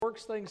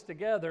works things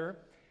together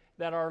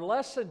that our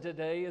lesson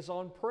today is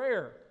on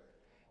prayer.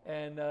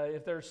 And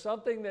if there's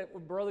something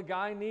that Brother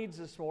Guy needs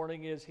this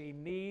morning is he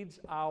needs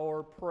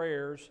our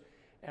prayers.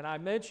 And I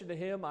mentioned to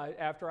him,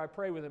 after I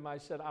prayed with him, I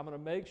said, I'm going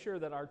to make sure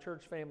that our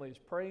church family is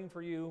praying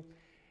for you.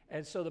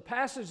 And so the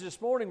passage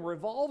this morning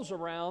revolves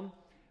around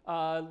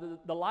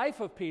the life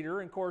of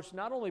Peter. And of course,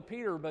 not only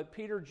Peter, but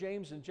Peter,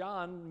 James, and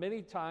John.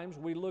 Many times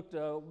we looked,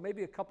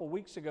 maybe a couple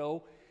weeks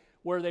ago,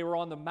 where they were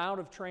on the Mount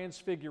of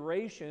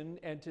Transfiguration.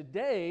 And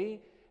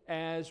today,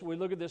 as we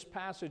look at this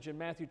passage in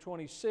Matthew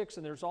 26,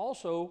 and there's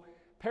also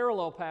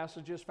parallel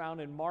passages found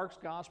in Mark's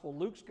Gospel,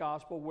 Luke's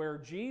Gospel, where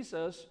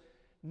Jesus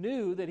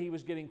knew that he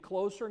was getting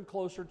closer and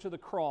closer to the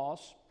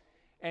cross,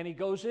 and he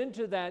goes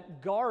into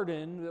that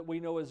garden that we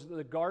know as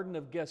the Garden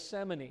of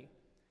Gethsemane.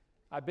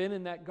 I've been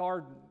in that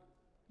garden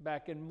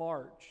back in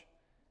March.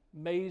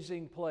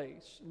 Amazing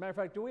place. As a matter of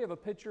fact, do we have a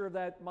picture of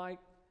that, Mike?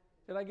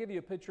 Did I give you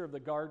a picture of the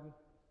garden?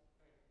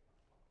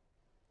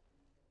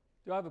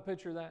 Do I have a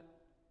picture of that?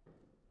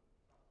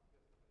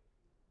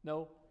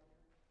 No?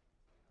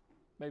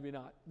 Maybe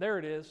not. There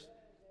it is.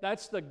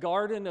 That's the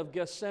Garden of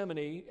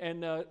Gethsemane.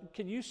 And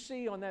can you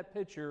see on that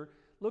picture,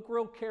 look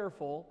real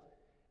careful,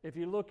 if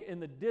you look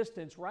in the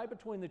distance, right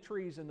between the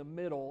trees in the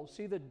middle,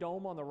 see the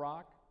dome on the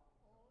rock?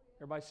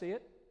 Everybody see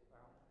it?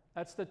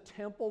 That's the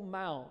Temple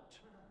Mount.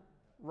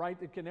 Right?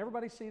 Can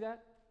everybody see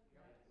that?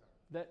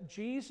 That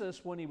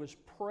Jesus, when he was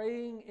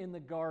praying in the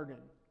garden,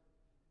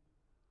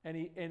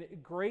 and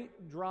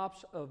great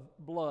drops of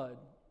blood,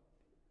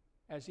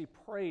 as he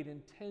prayed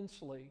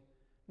intensely,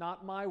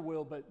 not my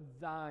will, but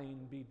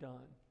thine be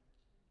done.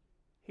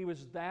 He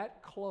was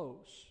that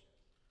close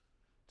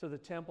to the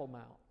Temple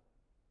Mount.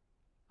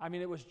 I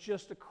mean, it was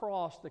just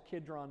across the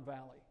Kidron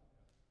Valley.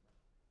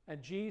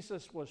 And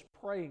Jesus was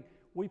praying.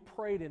 We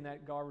prayed in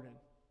that garden.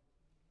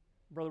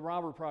 Brother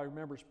Robert probably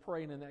remembers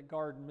praying in that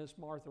garden. Miss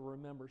Martha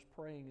remembers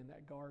praying in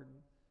that garden.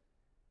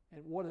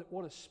 And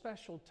what a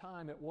special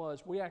time it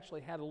was. We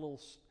actually had a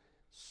little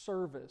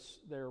service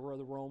there,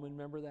 Brother Roman,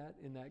 remember that?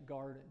 In that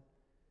garden.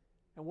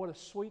 And what a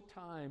sweet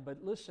time.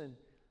 But listen,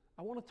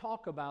 I want to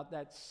talk about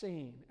that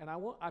scene. And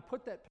I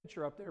put that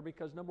picture up there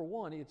because, number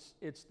one,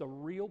 it's the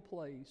real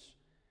place.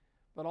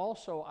 But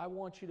also, I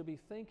want you to be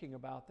thinking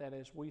about that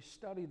as we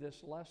study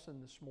this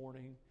lesson this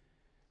morning.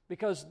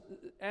 Because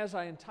as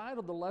I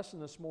entitled the lesson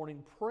this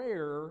morning,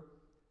 prayer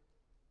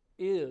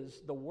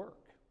is the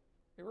work.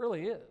 It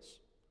really is.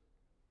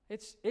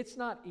 It's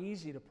not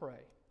easy to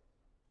pray.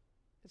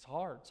 It's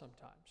hard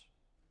sometimes,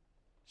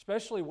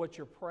 especially what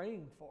you're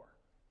praying for.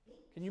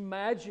 Can you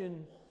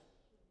imagine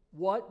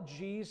what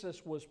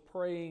Jesus was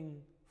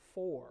praying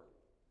for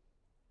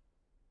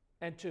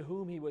and to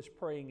whom he was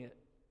praying it?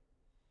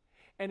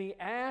 And he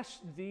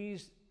asked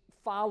these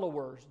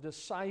followers,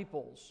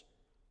 disciples,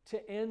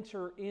 to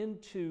enter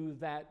into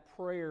that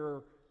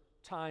prayer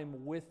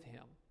time with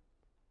him.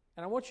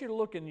 And I want you to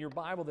look in your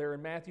Bible there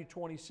in Matthew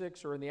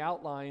 26 or in the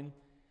outline,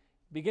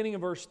 beginning in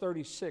verse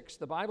 36.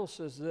 The Bible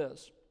says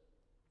this,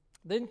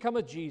 Then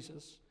cometh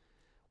Jesus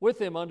with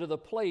him unto the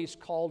place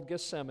called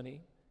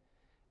Gethsemane,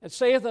 and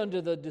saith unto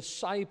the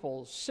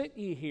disciples, Sit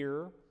ye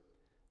here,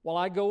 while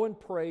I go and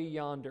pray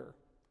yonder.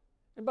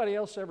 Anybody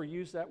else ever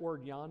use that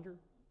word yonder?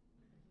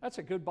 That's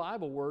a good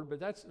Bible word, but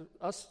that's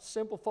us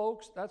simple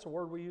folks, that's a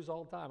word we use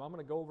all the time. I'm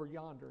going to go over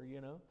yonder,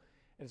 you know.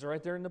 It's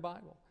right there in the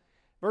Bible.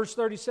 Verse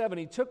 37,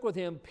 he took with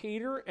him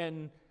Peter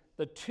and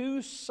the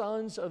two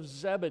sons of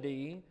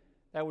Zebedee,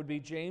 that would be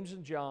James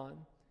and John,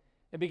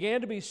 and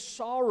began to be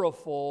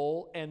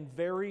sorrowful and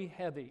very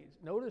heavy.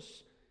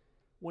 Notice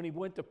when he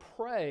went to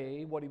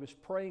pray, what he was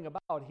praying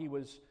about, he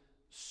was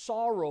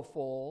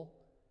sorrowful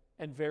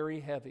and very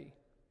heavy.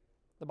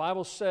 The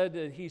Bible said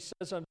that he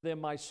says unto them,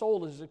 My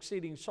soul is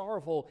exceeding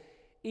sorrowful,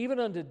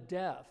 even unto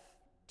death.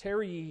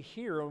 Tarry ye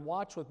here and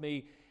watch with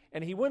me.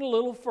 And he went a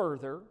little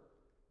further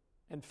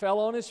and fell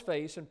on his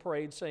face and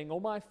prayed, saying, O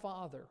my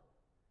Father,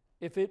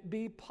 if it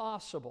be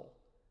possible,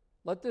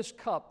 let this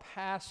cup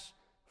pass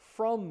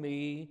from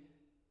me.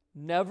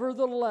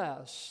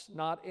 Nevertheless,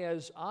 not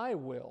as I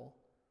will,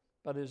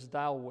 but as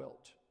thou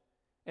wilt.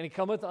 And he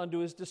cometh unto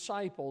his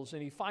disciples,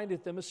 and he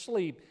findeth them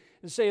asleep,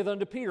 and saith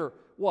unto Peter,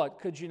 What,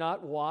 could you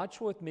not watch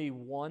with me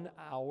 1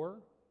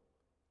 hour?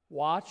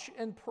 Watch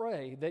and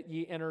pray, that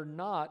ye enter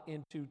not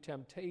into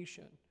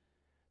temptation.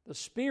 The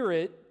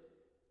spirit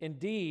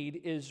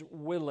indeed is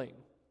willing,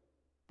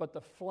 but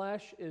the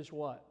flesh is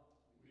what?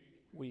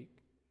 Weak.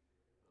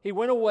 He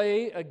went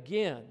away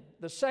again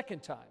the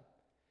second time,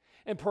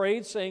 and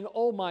prayed, saying,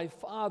 O my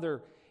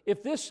Father,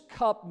 if this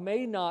cup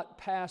may not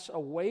pass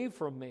away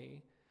from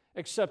me,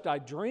 except I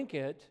drink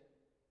it,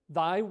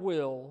 thy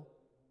will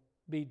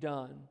be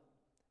done.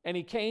 And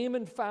he came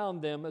and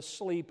found them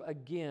asleep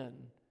again,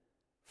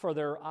 for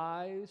their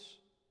eyes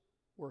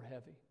were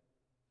heavy.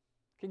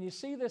 Can you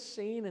see this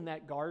scene in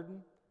that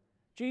garden?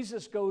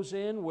 Jesus goes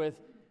in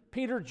with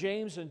Peter,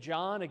 James, and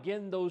John.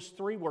 Again, those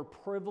three were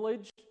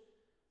privileged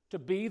to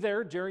be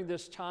there during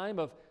this time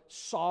of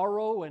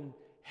sorrow and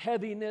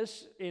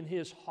heaviness in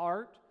his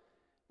heart.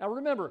 Now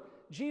remember,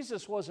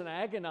 Jesus wasn't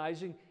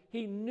agonizing.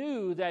 he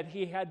knew that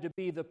he had to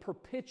be the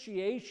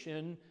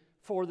propitiation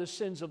for the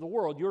sins of the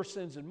world, your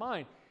sins and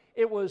mine.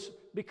 It was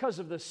because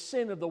of the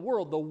sin of the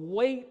world, the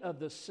weight of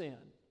the sin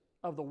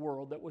of the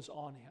world that was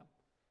on him.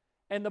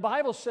 And the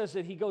Bible says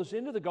that he goes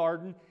into the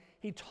garden,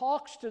 he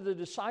talks to the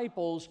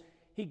disciples,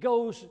 he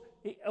goes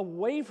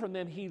away from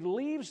them, he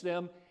leaves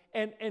them,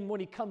 and when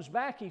he comes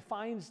back, he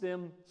finds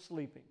them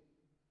sleeping.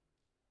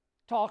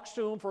 Talks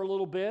to them for a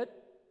little bit,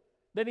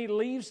 then he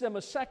leaves them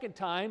a second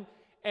time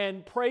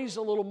and prays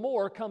a little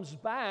more, comes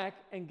back,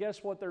 and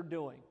guess what they're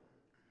doing?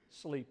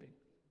 Sleeping.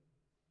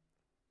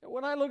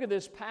 When I look at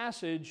this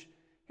passage,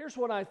 here's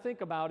what I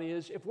think about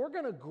is, if we're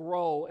going to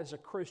grow as a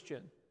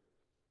Christian,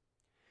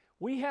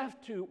 we have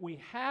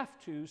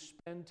to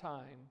spend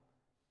time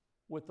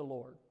with the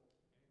Lord.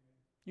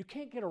 You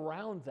can't get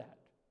around that.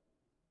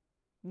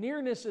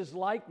 Nearness is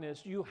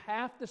likeness. You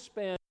have to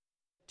spend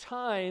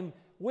time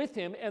with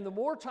Him, and the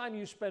more time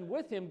you spend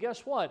with Him, guess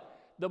what?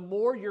 The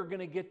more you're going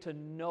to get to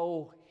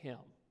know Him.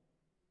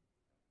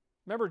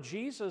 Remember,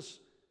 Jesus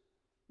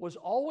was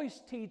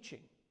always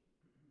teaching.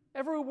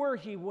 Everywhere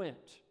He went,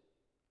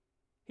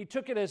 He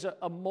took it as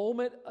a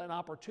moment, an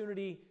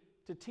opportunity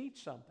to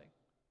teach something.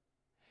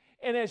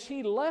 And as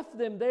He left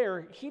them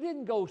there, He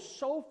didn't go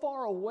so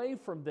far away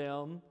from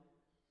them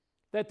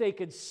that they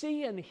could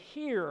see and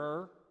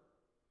hear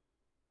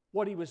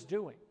what He was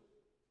doing.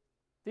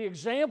 The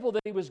example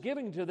that He was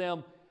giving to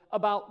them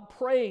about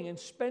praying and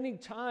spending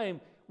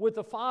time with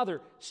the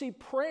Father. See,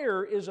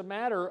 prayer is a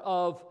matter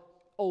of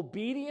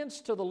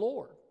obedience to the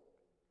Lord.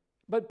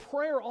 But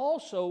prayer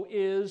also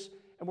is,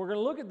 and we're going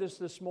to look at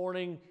this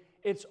morning,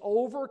 it's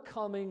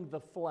overcoming the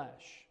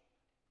flesh.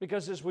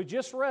 Because as we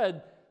just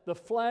read, the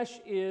flesh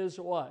is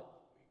what?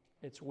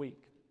 It's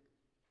weak.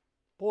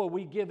 Boy,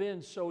 we give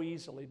in so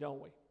easily,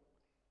 don't we?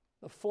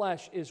 The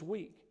flesh is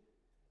weak.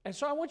 And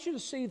so I want you to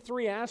see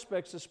three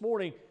aspects this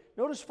morning.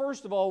 Notice,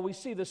 first of all, we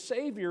see the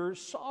Savior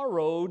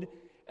sorrowed,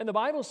 and the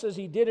Bible says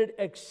He did it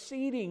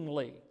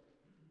exceedingly.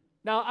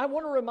 Now, I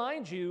want to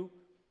remind you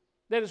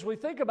that as we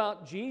think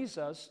about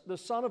Jesus, the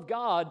Son of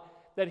God,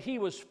 that He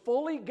was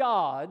fully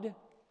God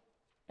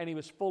and He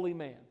was fully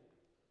man.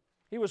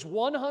 He was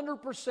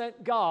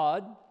 100%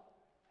 God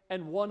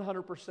and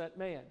 100%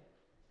 man.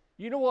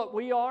 You know what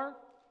we are?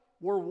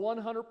 We're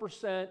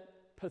 100%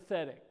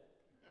 pathetic.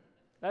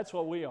 That's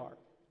what we are.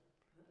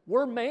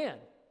 We're man,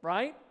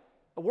 right?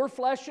 We're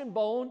flesh and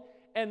bone,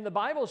 and the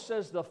Bible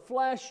says the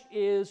flesh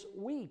is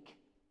weak.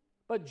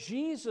 But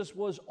Jesus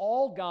was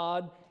all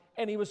God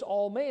and He was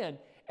all man.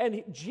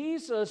 And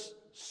Jesus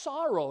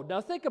sorrowed.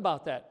 Now think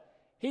about that.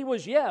 He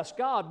was, yes,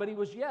 God, but He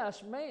was,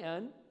 yes,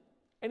 man,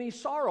 and He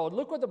sorrowed.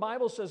 Look what the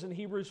Bible says in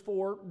Hebrews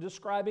 4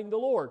 describing the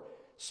Lord.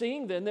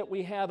 Seeing then that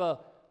we have a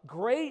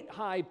great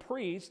high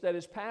priest that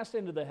is passed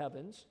into the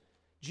heavens,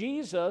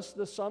 Jesus,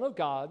 the Son of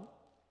God,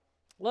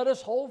 let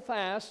us hold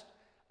fast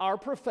our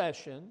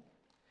profession,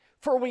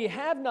 for we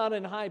have not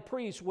an high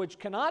priest which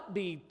cannot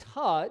be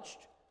touched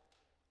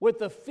with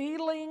the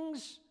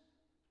feelings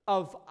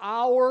of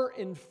our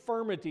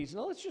infirmities.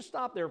 Now let's just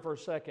stop there for a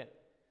second.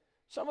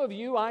 Some of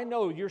you, I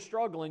know you're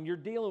struggling, you're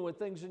dealing with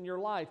things in your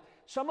life.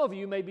 Some of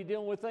you may be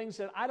dealing with things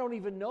that I don't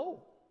even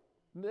know,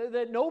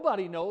 that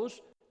nobody knows,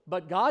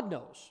 but God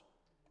knows.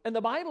 And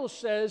the Bible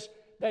says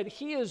that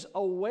He is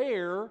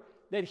aware,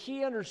 that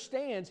He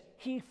understands,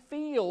 He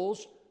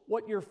feels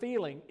what you're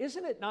feeling.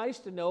 Isn't it nice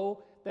to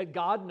know that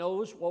God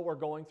knows what we're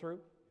going through?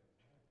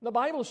 The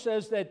Bible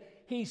says that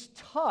He's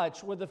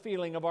touched with the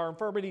feeling of our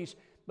infirmities.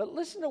 But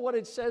listen to what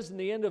it says in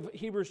the end of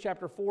Hebrews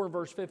chapter 4 and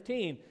verse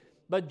 15.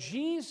 But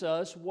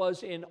Jesus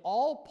was in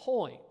all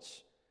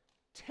points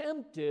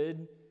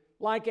tempted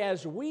like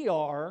as we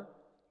are,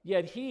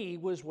 yet He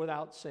was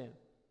without sin.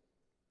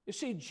 You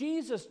see,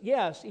 Jesus,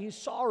 yes, He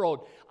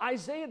sorrowed.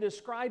 Isaiah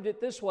described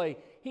it this way.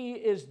 He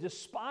is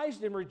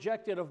despised and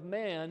rejected of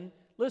men.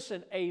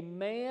 Listen, a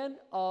man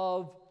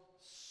of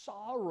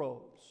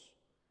sorrows.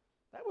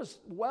 That was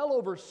well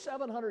over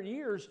 700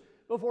 years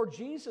before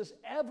Jesus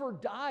ever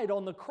died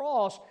on the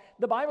cross.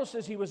 The Bible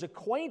says He was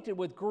acquainted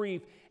with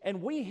grief,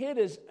 and we hid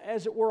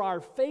as it were our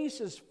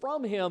faces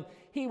from Him.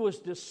 He was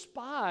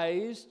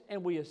despised,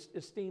 and we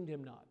esteemed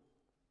Him not.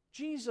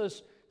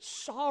 Jesus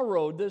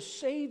sorrowed, the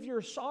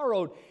Savior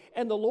sorrowed,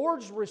 and the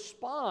Lord's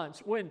response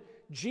when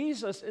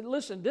Jesus, and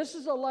listen, this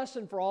is a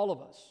lesson for all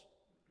of us.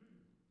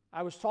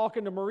 I was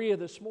talking to Maria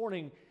this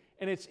morning,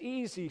 and it's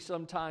easy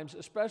sometimes,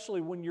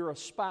 especially when you're a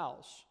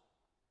spouse,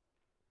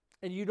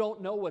 and you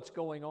don't know what's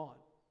going on.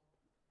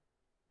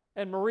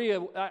 And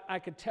Maria, I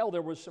could tell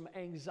there was some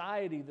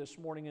anxiety this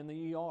morning in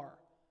the ER.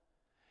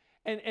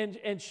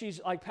 And she's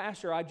like,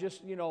 Pastor, I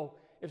just,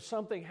 if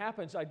something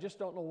happens, I just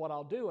don't know what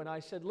I'll do. And I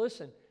said,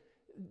 listen,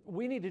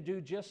 we need to do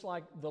just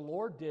like the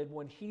Lord did.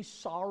 When He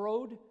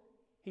sorrowed,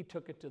 He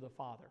took it to the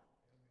Father.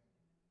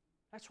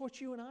 That's what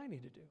you and I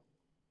need to do.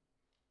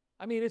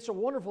 I mean, it's a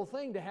wonderful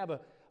thing to have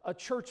a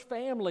church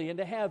family and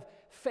to have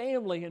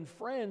family and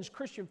friends,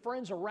 Christian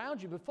friends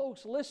around you. But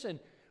folks, listen,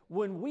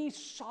 when we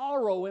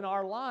sorrow in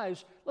our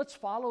lives, let's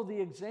follow the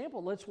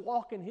example. Let's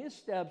walk in His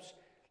steps.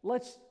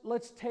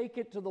 let's take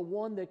it to the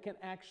one that can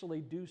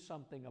actually do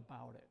something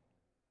about it.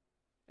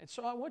 And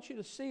so I want you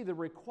to see the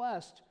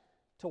request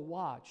to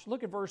watch.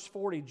 Look at verse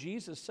 40.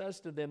 Jesus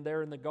says to them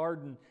there in the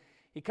garden,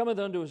 He cometh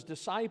unto His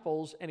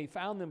disciples, and He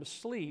found them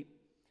asleep.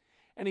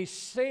 And He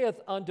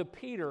saith unto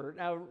Peter.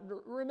 Now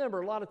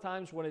remember, a lot of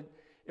times when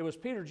it was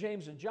Peter,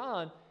 James, and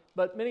John,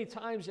 but many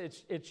times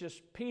it's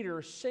just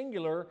Peter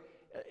singular,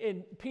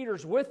 and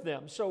Peter's with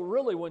them. So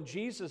really when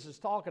Jesus is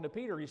talking to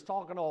Peter, He's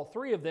talking to all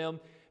three of them.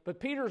 But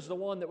Peter's the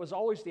one that was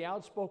always the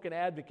outspoken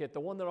advocate,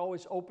 the one that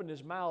always opened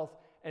his mouth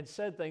and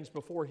said things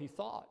before he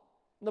thought.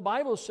 And the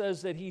Bible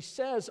says that He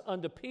says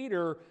unto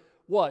Peter,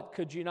 what?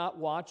 Could you not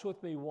watch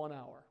with me 1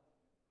 hour?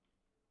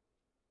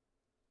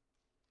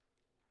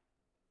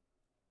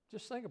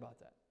 Just think about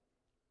that.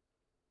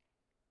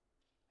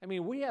 I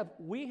mean, we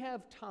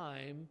have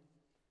time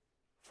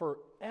for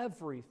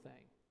everything.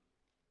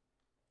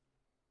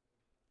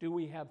 Do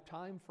we have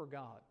time for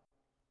God?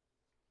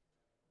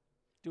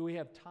 Do we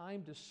have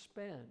time to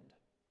spend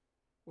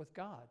with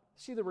God?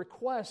 See, the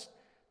request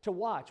to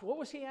watch. What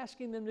was He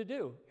asking them to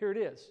do? Here it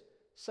is.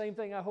 Same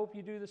thing I hope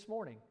you do this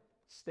morning.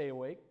 Stay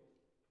awake.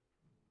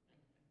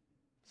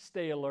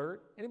 Stay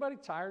alert. Anybody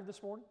tired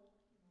this morning?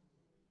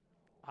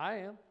 I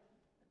am.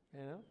 You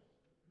know?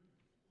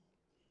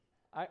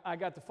 I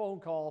got the phone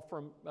call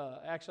from,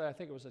 actually I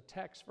think it was a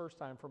text first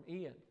time from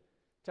Ian.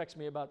 Texted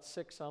me about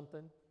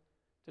 6-something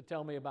to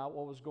tell me about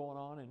what was going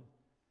on.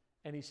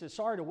 And he said,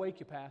 sorry to wake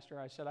you, Pastor.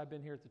 I said, I've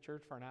been here at the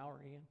church for an hour,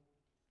 Ian.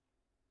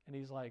 And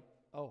he's like,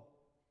 oh.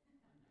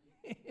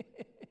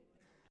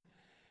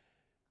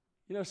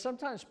 You know,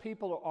 sometimes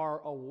people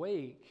are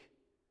awake,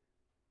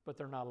 but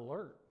they're not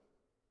alert.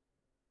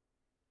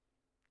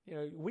 You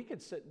know, we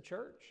could sit in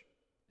church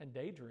and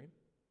daydream.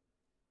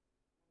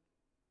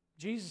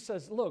 Jesus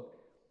says, look,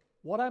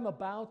 what I'm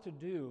about to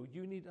do,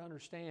 you need to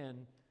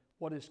understand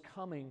what is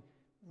coming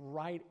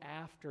right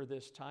after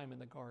this time in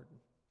the garden.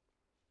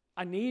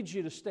 I need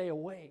you to stay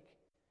awake.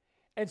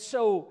 And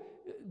so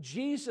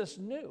Jesus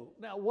knew.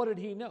 Now, what did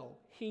He know?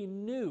 He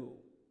knew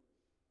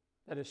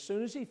that as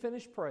soon as He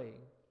finished praying,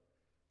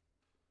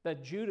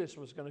 that Judas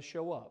was going to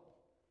show up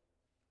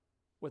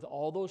with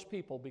all those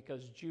people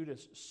because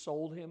Judas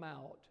sold Him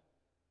out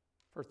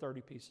for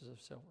 30 pieces of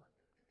silver.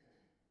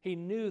 He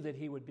knew that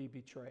He would be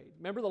betrayed.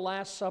 Remember the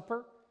Last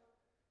Supper?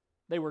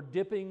 They were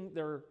dipping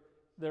their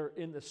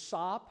in the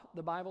sop,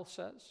 the Bible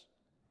says.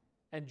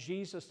 And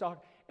Jesus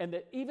talked, and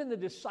that even the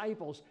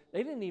disciples,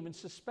 they didn't even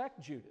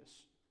suspect Judas.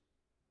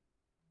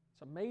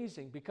 It's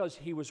amazing because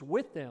He was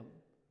with them.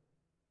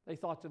 They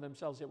thought to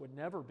themselves, it would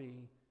never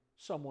be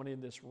someone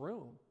in this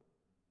room.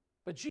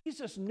 But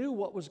Jesus knew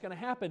what was going to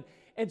happen.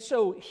 And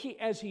so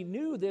as he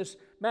knew this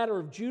matter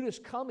of Judas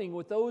coming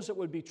with those that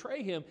would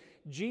betray Him,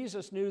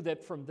 Jesus knew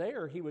that from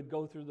there He would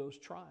go through those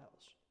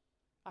trials.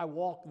 I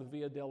walked the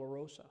Via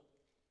Dolorosa.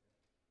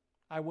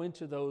 I went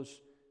to those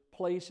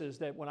places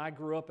that when I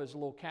grew up as a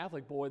little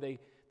Catholic boy,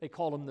 they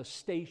called them the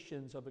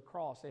Stations of the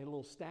Cross. They had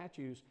little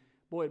statues.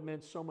 Boy, it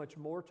meant so much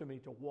more to me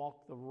to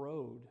walk the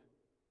road,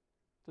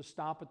 to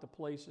stop at the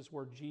places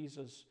where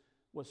Jesus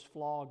was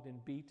flogged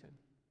and beaten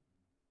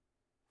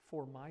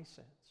for my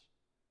sins.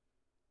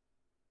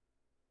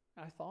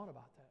 I thought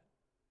about that.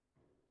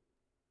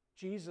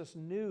 Jesus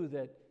knew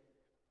that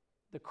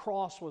the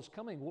cross was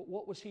coming.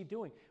 What was He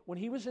doing? When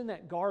He was in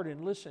that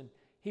garden, listen,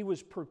 He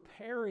was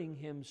preparing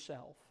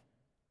Himself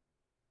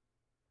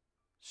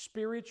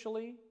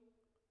spiritually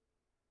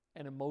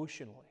and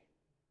emotionally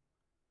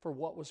for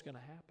what was going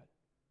to happen.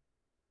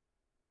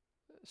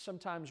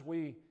 Sometimes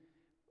we,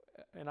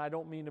 and I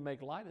don't mean to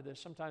make light of this,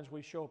 sometimes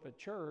we show up at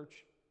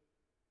church,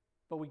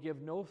 but we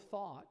give no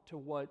thought to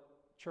what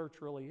church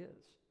really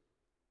is.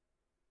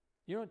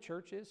 You know what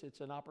church is?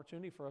 It's an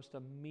opportunity for us to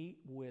meet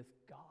with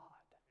God,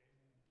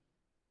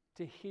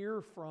 to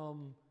hear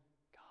from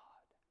God,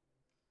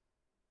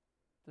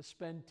 to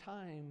spend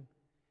time.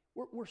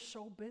 We're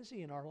so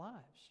busy in our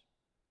lives.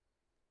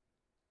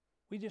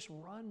 We just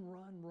run.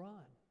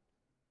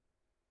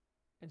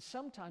 And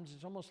sometimes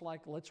it's almost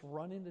like, let's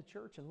run into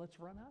church and let's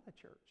run out of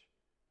church.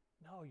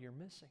 No, you're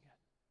missing it.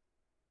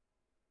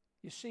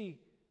 You see,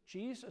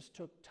 Jesus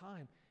took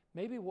time.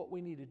 Maybe what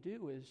we need to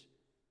do is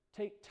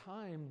take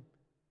time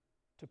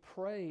to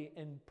pray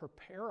and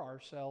prepare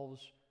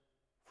ourselves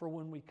for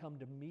when we come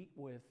to meet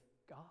with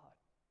God.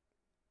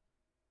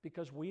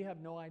 Because we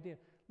have no idea.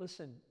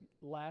 Listen,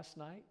 last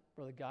night,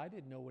 Brother Guy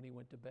didn't know when he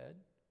went to bed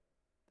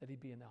that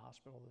he'd be in the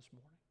hospital this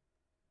morning.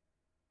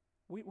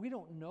 We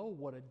don't know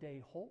what a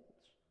day holds.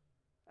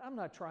 I'm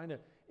not trying to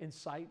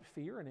incite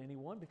fear in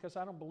anyone because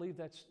I don't believe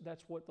that's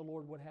what the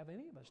Lord would have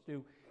any of us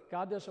do.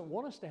 God doesn't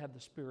want us to have the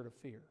spirit of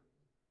fear.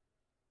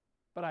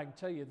 But I can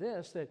tell you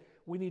this, that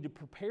we need to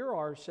prepare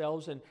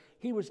ourselves. And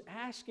He was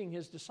asking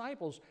His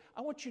disciples,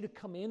 I want you to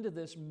come into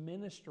this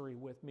ministry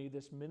with me,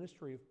 this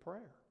ministry of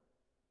prayer.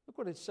 Look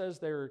what it says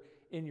there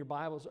in your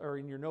Bibles or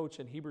in your notes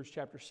in Hebrews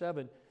chapter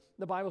 7.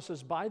 The Bible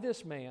says, by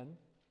this man,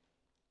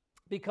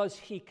 because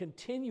he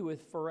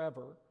continueth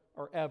forever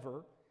or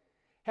ever,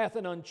 hath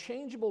an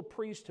unchangeable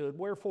priesthood,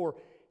 wherefore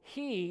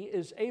He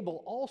is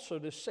able also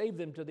to save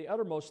them to the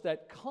uttermost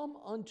that come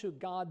unto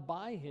God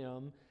by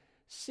him,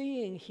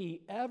 seeing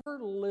he ever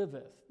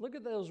liveth. Look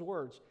at those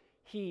words.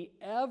 He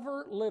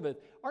ever liveth.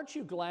 Aren't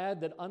you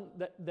glad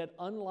that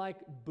unlike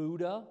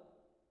Buddha,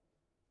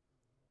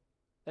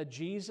 that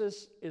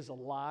Jesus is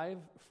alive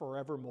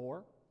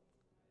forevermore?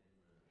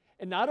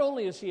 And not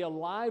only is he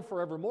alive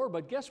forevermore,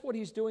 but guess what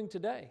he's doing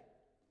today?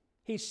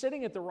 He's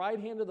sitting at the right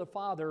hand of the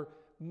Father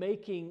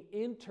making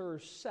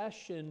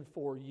intercession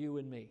for you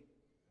and me.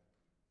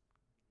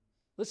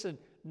 Listen,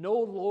 no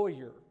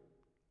lawyer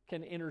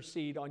can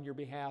intercede on your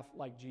behalf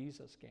like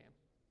Jesus can,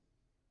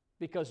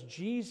 because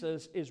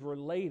Jesus is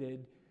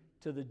related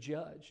to the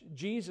judge.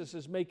 Jesus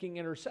is making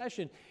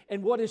intercession.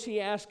 And what is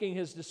he asking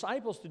his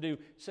disciples to do?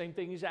 Same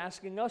thing he's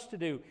asking us to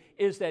do,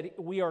 is that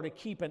we are to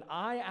keep an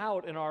eye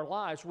out in our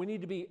lives. We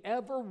need to be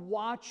ever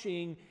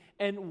watching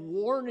and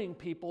warning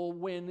people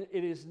when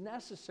it is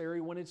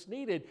necessary, when it's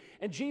needed.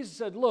 And Jesus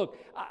said, look,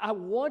 I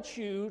want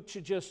you to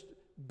just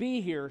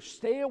be here,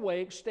 stay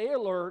awake, stay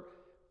alert,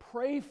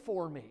 pray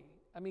for me.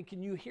 I mean,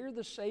 can you hear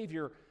the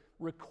Savior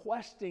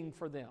requesting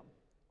for them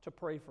to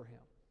pray for him?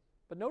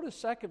 But notice,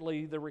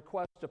 secondly, the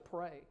request to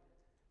pray.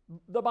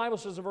 The Bible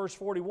says in verse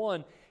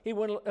 41, he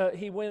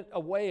went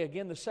away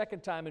again the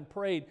second time and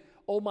prayed,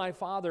 "O my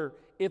Father,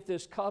 if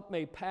this cup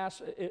may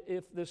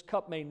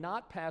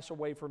not pass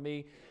away from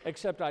me,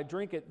 except I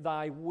drink it,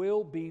 thy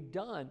will be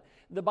done."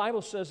 The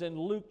Bible says in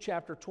Luke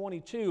chapter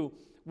 22,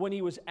 when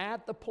he was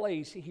at the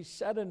place, he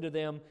said unto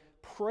them,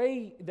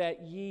 "Pray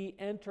that ye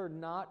enter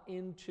not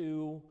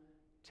into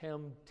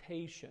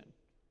temptation."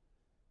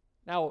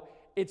 Now,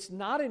 it's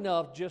not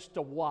enough just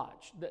to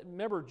watch.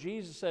 Remember,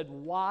 Jesus said,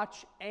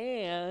 watch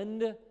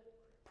and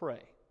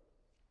pray.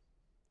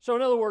 So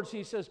in other words,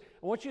 he says,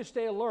 I want you to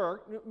stay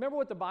alert. Remember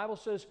what the Bible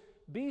says,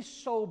 be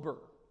sober,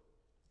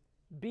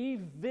 be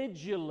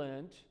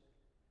vigilant,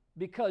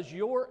 because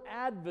your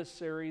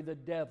adversary, the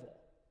devil.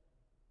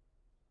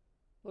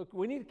 Look,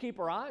 we need to keep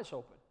our eyes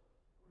open.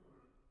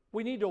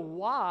 We need to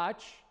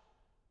watch,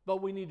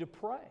 but we need to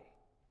pray.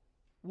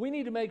 We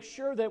need to make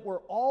sure that we're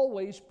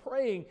always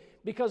praying,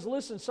 because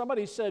listen,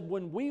 somebody said,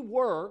 when we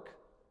work,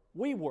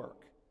 we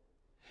work.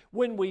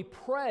 When we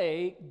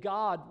pray,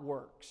 God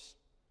works.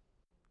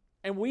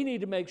 And we need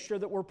to make sure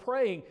that we're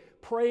praying.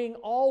 Praying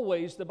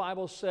always, the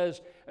Bible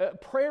says,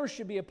 prayer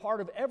should be a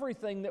part of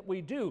everything that we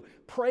do.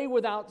 Pray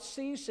without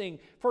ceasing.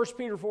 1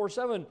 Peter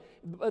 4:7,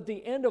 but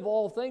the end of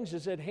all things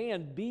is at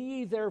hand. Be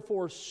ye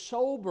therefore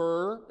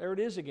sober, there it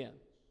is again,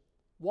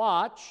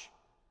 watch,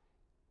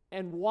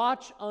 and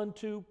watch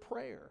unto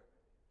prayer.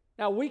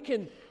 Now, we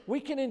can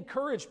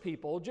encourage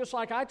people, just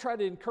like I try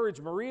to encourage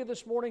Maria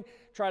this morning,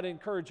 try to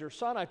encourage her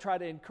son, I try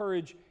to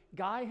encourage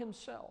Guy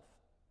himself.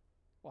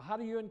 Well, how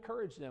do you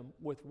encourage them?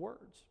 With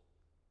words.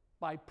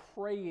 By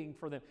praying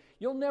for them.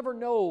 You'll never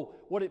know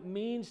what it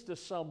means to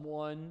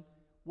someone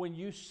when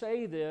you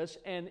say this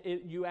and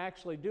you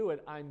actually do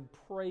it. I'm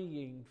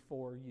praying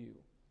for you.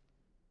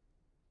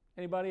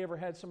 Anybody ever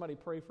had somebody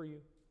pray for you?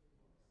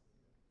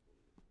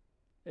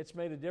 It's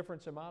made a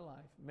difference in my life.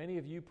 Many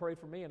of you pray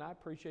for me, and I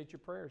appreciate your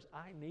prayers.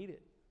 I need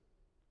it.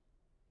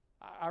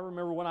 I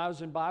remember when I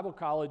was in Bible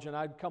college and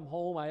I'd come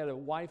home, I had a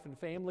wife and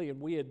family, and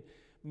we had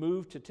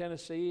moved to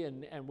Tennessee,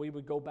 and we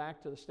would go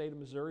back to the state of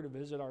Missouri to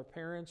visit our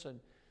parents. And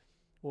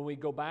when we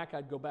go back,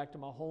 I'd go back to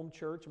my home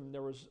church, and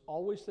there was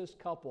always this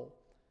couple,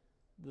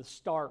 the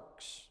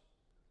Starks.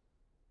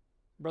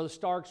 Brother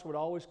Starks would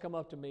always come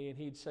up to me, and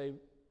he'd say,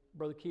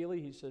 Brother Keeley,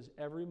 he says,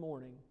 every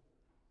morning,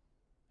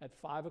 at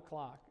 5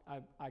 o'clock,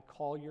 I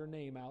call your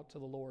name out to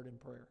the Lord in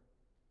prayer.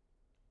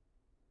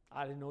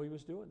 I didn't know he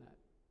was doing that.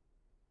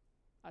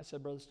 I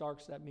said, Brother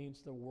Starks, that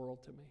means the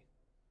world to me.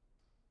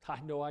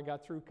 I know I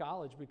got through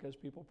college because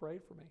people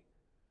prayed for me.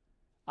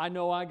 I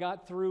know I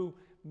got through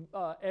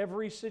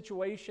every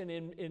situation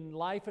in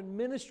life and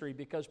ministry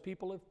because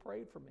people have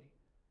prayed for me.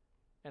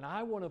 And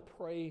I want to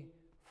pray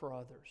for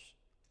others.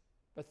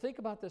 But think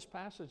about this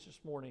passage this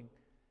morning.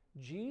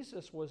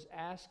 Jesus was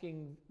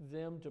asking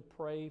them to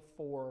pray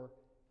for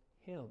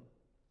him.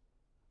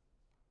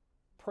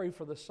 Pray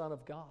for the Son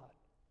of God.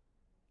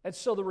 And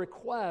so the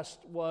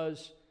request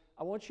was,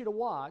 I want you to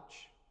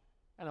watch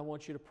and I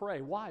want you to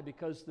pray. Why?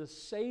 Because the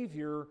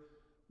Savior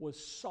was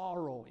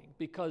sorrowing,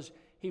 because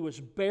he was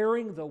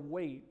bearing the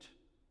weight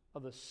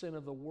of the sin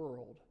of the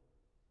world.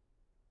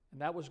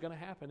 And that was going to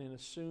happen in a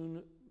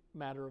soon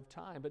matter of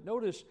time. But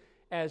notice,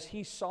 as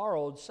he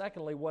sorrowed,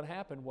 secondly, what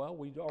happened? Well,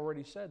 we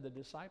already said the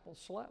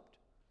disciples slept.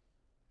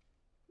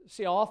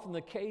 See, how often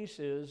the case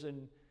is,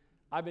 and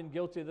I've been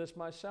guilty of this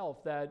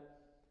myself,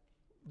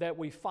 that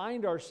we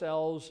find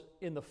ourselves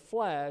in the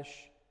flesh,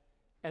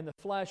 and the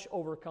flesh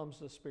overcomes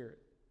the Spirit.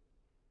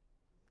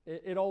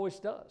 It always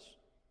does.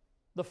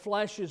 The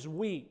flesh is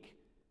weak.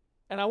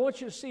 And I want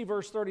you to see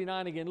verse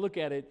 39 again. Look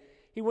at it.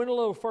 He went a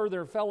little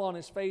further and fell on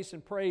his face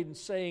and prayed and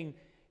saying,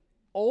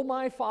 O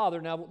my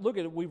Father, now look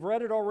at it. We've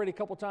read it already a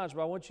couple times,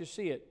 but I want you to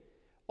see it.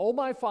 O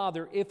my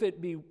Father, if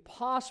it be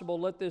possible,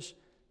 let this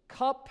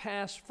cup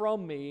pass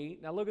from me.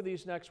 Now look at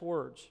these next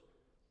words.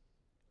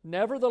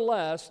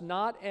 Nevertheless,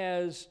 not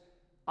as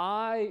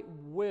I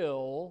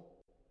will,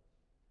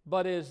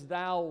 but as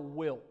thou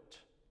wilt.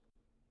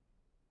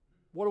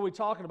 What are we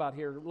talking about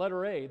here?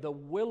 Letter A, the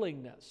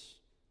willingness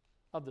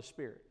of the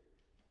Spirit.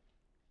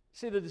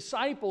 See, the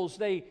disciples,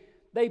 they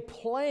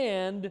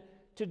planned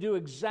to do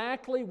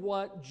exactly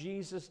what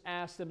Jesus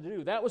asked them to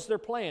do. That was their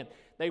plan.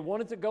 They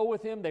wanted to go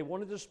with Him. They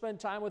wanted to spend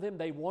time with Him.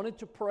 They wanted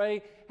to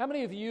pray. How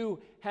many of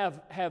you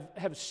have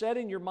said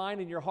in your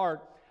mind and your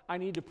heart, I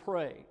need to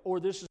pray,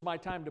 or this is my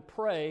time to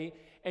pray,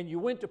 and you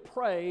went to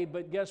pray,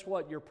 but guess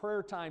what? Your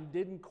prayer time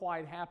didn't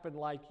quite happen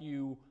like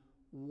you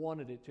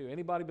wanted it to.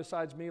 Anybody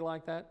besides me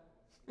like that?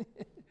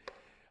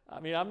 I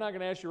mean, I'm not going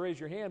to ask you to raise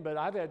your hand, but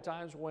I've had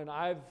times when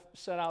I've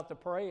set out to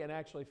pray and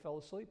actually fell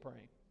asleep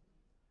praying.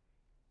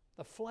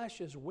 The flesh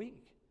is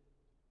weak.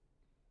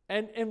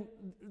 And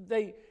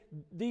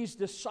these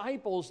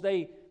disciples,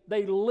 they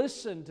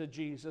listened to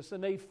Jesus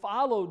and they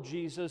followed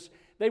Jesus.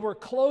 They were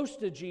close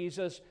to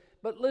Jesus.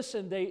 But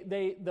listen,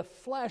 the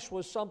flesh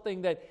was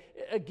something that,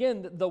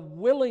 again, the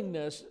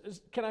willingness.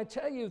 Can I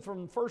tell you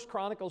from 1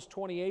 Chronicles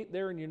 28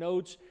 there in your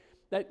notes,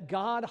 that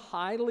God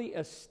highly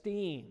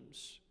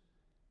esteems,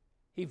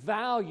 He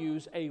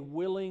values a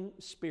willing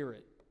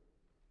spirit.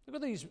 Look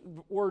at these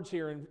words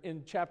here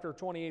in chapter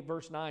 28,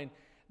 verse 9.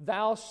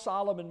 Thou,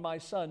 Solomon, my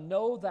son,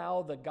 know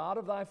thou the God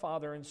of thy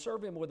father, and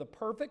serve Him with a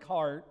perfect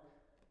heart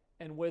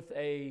and with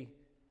a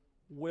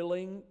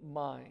willing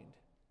mind.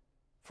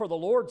 For the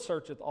Lord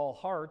searcheth all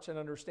hearts, and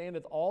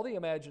understandeth all the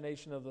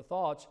imagination of the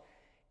thoughts.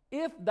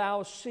 If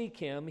thou seek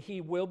Him,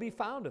 He will be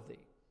found of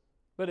thee.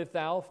 But if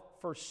thou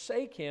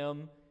forsake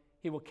Him,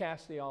 He will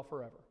cast thee off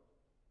forever.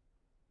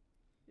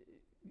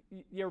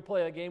 You ever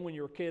play that game when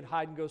you were a kid,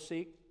 hide and go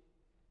seek?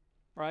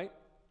 Right?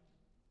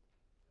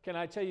 Can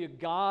I tell you,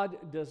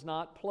 God does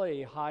not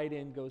play hide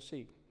and go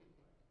seek.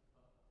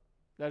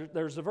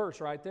 There's the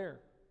verse right there.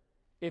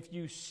 If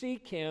you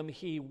seek Him,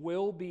 He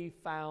will be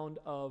found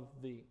of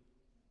thee.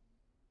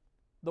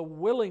 The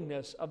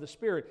willingness of the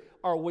Spirit.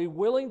 Are we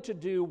willing to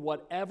do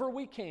whatever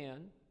we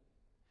can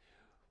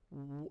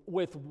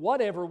with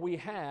whatever we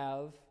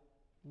have,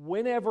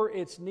 whenever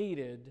it's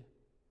needed,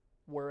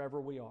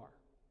 wherever we are?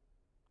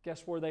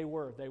 Guess where they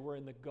were? They were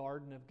in the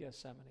Garden of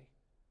Gethsemane.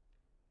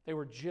 They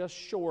were just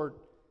short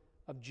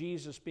of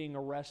Jesus being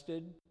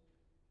arrested,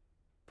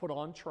 put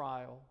on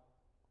trial,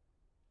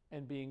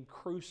 and being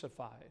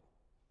crucified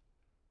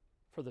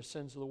for the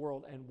sins of the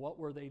world. And what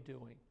were they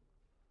doing?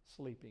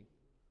 Sleeping.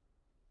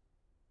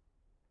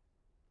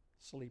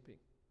 Sleeping.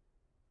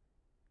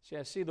 See,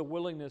 I see the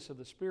willingness of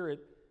the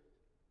Spirit,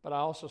 but I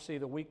also see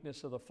the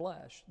weakness of the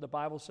flesh. The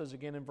Bible says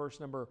again in verse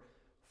number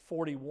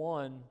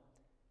 41,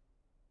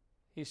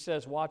 He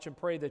says, watch and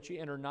pray that you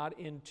enter not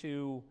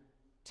into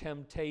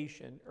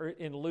temptation. Or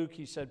in Luke,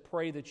 He said,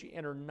 pray that you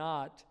enter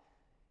not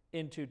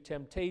into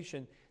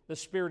temptation. The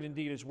Spirit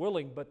indeed is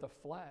willing, but the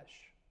flesh,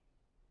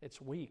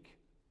 it's weak.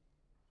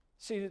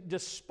 See,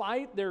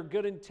 despite their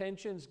good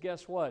intentions,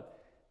 guess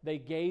what? They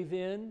gave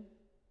in,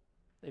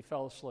 they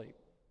fell asleep.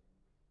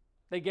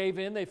 They gave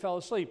in, they fell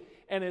asleep.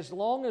 And as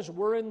long as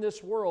we're in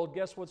this world,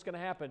 guess what's going to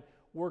happen?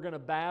 We're going to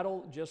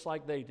battle just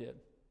like they did.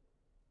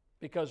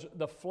 Because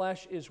the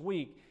flesh is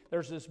weak.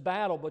 There's this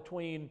battle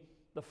between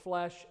the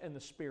flesh and the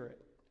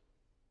Spirit.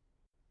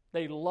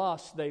 They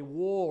lust, they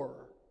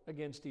war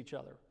against each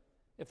other.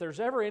 If there's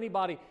ever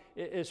anybody,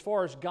 as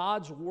far as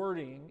God's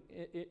wording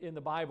in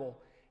the Bible,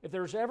 if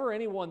there's ever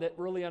anyone that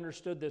really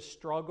understood this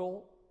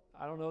struggle,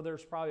 I don't know,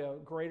 there's probably a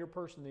greater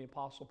person than the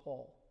Apostle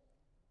Paul.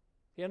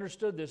 He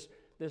understood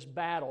this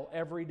battle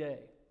every day.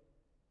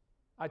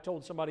 I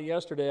told somebody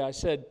yesterday, I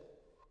said,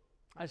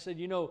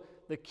 you know,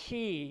 the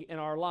key in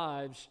our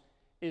lives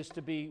is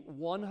to be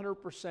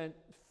 100%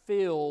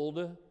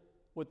 filled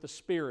with the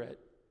Spirit.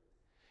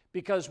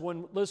 Because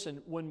when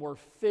we're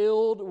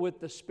filled with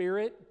the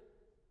Spirit,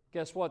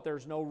 guess what?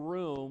 There's no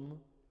room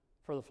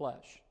for the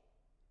flesh.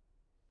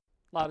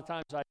 A lot of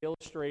times I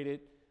illustrate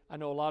it. I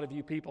know a lot of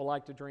you people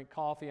like to drink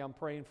coffee. I'm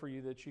praying for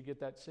you that you get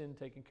that sin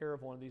taken care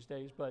of one of these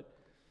days.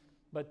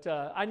 But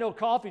I know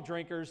coffee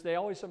drinkers, they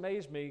always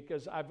amaze me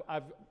because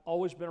I've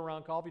always been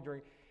around coffee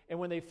drinkers. And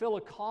when they fill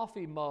a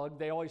coffee mug,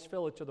 they always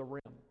fill it to the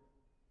rim.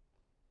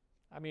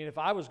 I mean, if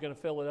I was going to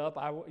fill it up,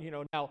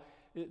 now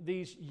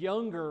these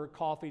younger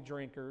coffee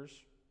drinkers,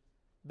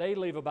 they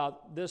leave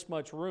about this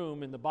much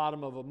room in the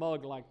bottom of a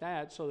mug like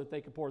that so that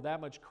they can pour that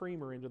much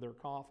creamer into their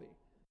coffee.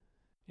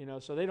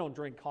 So they don't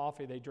drink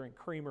coffee, they drink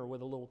creamer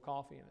with a little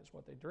coffee in it is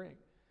what they drink.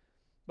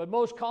 But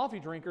most coffee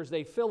drinkers,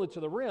 they fill it to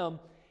the rim,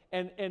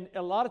 and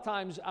a lot of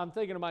times I'm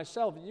thinking to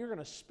myself, you're going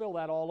to spill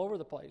that all over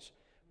the place.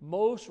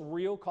 Most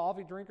real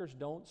coffee drinkers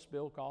don't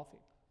spill coffee.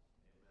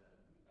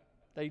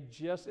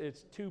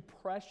 It's too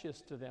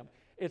precious to them.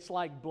 It's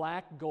like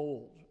black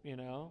gold,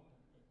 And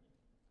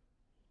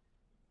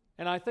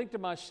I think to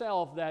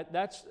myself that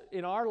that's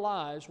in our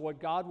lives what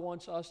God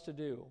wants us to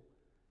do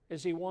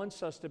is He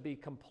wants us to be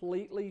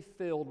completely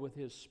filled with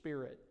His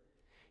Spirit.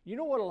 You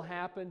know what will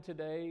happen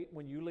today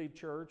when you leave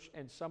church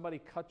and somebody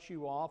cuts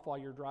you off while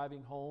you're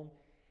driving home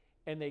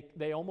and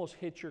they almost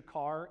hit your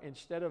car?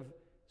 Instead of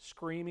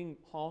screaming,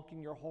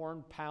 honking your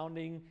horn,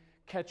 pounding,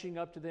 catching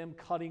up to them,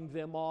 cutting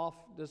them off.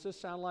 Does this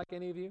sound like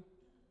any of you?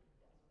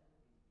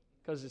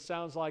 Because it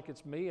sounds like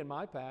it's me in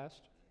my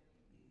past.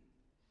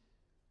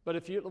 But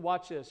if you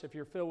watch this, if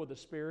you're filled with the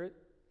Spirit,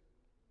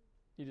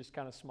 you just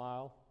kind of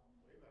smile.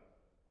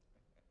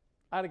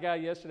 I had a guy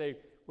yesterday,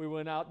 we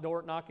went out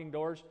knocking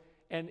doors,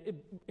 and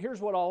here's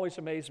what always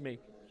amazed me.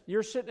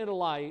 You're sitting at a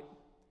light,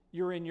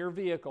 you're in your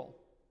vehicle,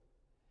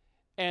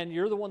 and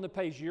you're the one that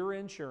pays your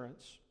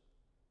insurance.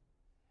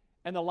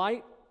 And the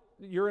light,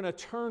 you're in a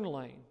turn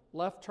lane,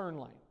 left turn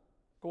lane,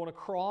 going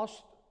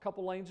across a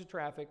couple lanes of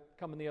traffic,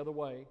 coming the other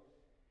way.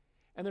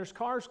 And there's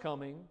cars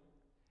coming,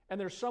 and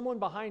there's someone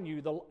behind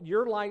you.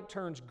 Your light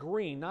turns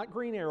green, not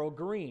green arrow,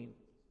 green.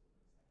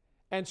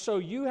 And so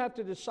you have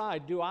to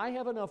decide, do I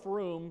have enough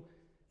room?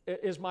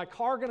 Is my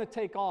car going to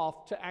take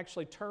off to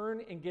actually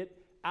turn and get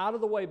out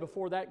of the way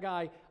before that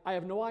guy? I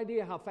have no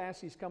idea how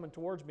fast he's coming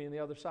towards me on the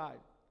other side.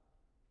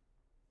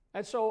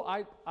 And so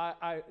I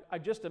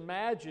just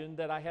imagined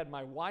that I had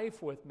my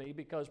wife with me,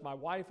 because my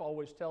wife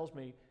always tells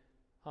me,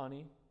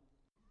 honey,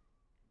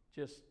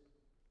 just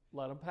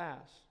let him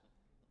pass.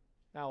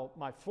 Now,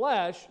 my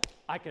flesh,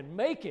 I can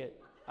make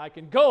it. I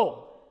can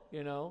go,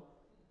 you know.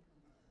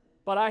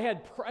 But I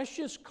had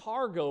precious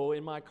cargo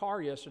in my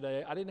car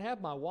yesterday. I didn't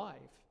have my wife.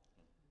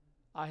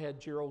 I had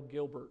Gerald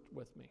Gilbert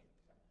with me.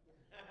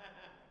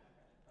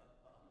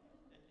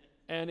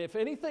 And if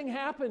anything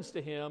happens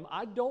to him,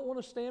 I don't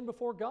want to stand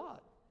before God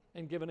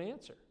and give an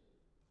answer.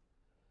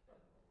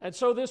 And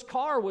so this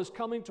car was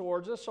coming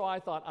towards us, so I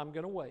thought, I'm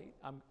going to wait.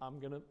 I'm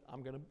going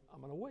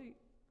to wait.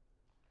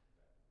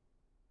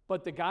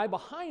 But the guy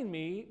behind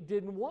me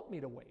didn't want me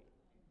to wait.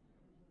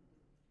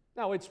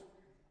 Now,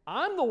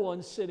 I'm the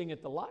one sitting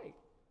at the light.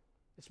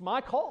 It's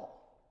my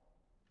call.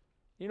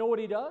 You know what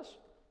he does?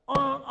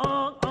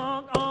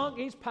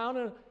 He's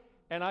pounding,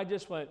 and I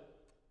just went.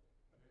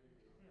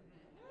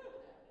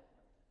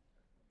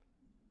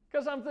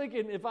 Because I'm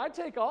thinking, if I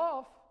take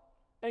off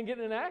and get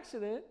in an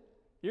accident,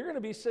 you're going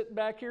to be sitting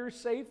back here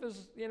safe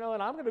as, you know,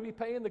 and I'm going to be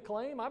paying the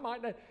claim. I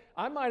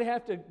might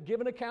have to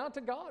give an account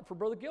to God for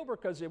Brother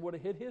Gilbert, because it would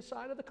have hit his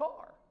side of the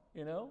car,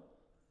 you know.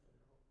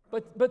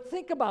 But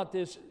think about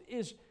this,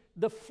 is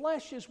the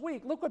flesh is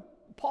weak. Look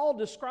what Paul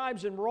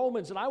describes in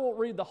Romans, and I won't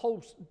read the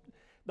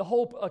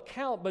whole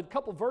account, but a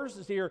couple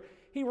verses here.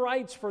 He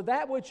writes, for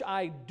that which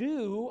I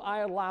do, I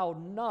allow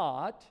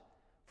not.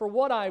 For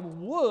what I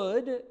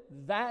would,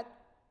 that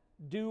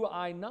do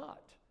I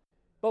not.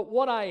 But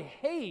what I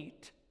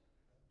hate,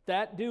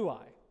 that do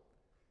I.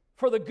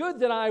 For the good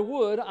that I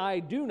would, I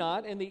do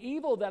not, and the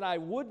evil that I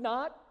would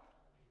not,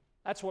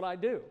 that's what I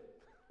do.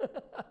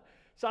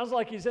 Sounds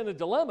like he's in a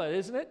dilemma,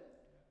 isn't it?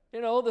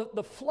 You know,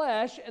 the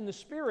flesh and the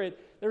spirit,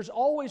 there's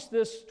always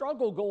this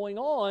struggle going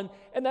on,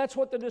 and that's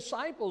what the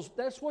disciples,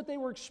 that's what they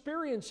were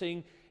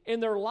experiencing in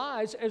their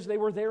lives as they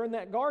were there in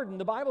that garden.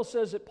 The Bible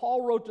says that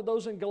Paul wrote to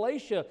those in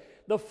Galatia,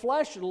 the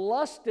flesh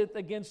lusteth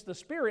against the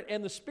spirit,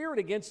 and the spirit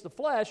against the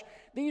flesh.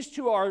 These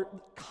two are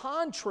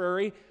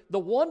contrary, the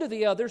one to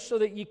the other, so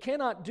that you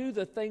cannot do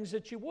the things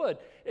that you would.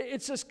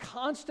 It's this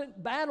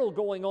constant battle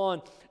going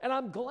on. And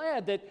I'm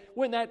glad that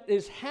when that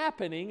is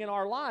happening in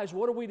our lives,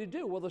 what are we to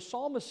do? Well, the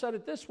psalmist said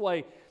it this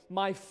way,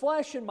 my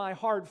flesh and my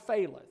heart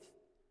faileth,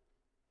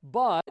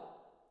 but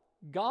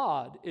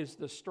God is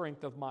the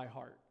strength of my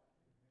heart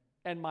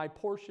and my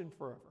portion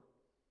forever.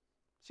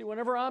 See,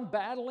 whenever I'm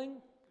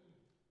battling,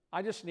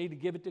 I just need to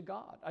give it to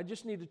God. I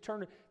just need to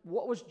turn it.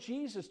 What was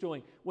Jesus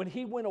doing? When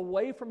he went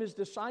away from his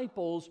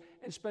disciples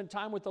and spent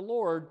time with the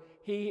Lord,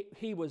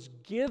 he was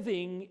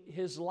giving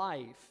his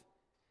life.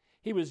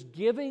 He was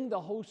giving the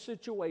whole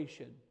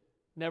situation.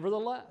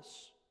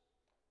 Nevertheless,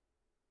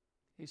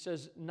 he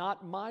says,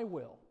 not my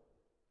will,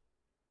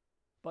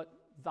 but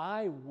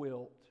thy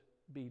wilt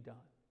be done.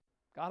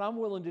 God, I'm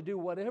willing to do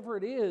whatever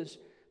it is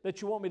that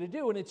you want me to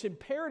do. And it's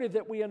imperative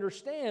that we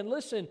understand,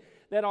 listen,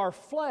 that our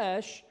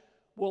flesh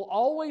will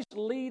always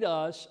lead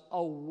us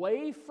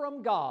away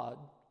from God,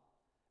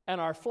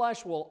 and our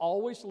flesh will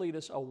always lead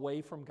us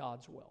away from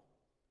God's will.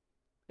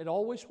 It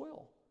always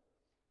will.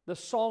 The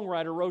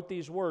songwriter wrote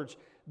these words,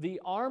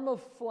 the arm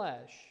of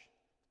flesh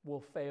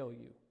will fail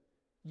you.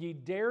 Ye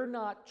dare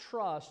not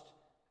trust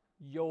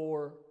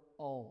your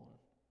own.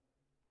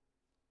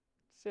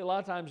 See, a lot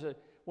of times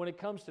when it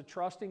comes to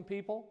trusting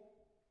people,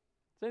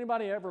 has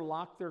anybody ever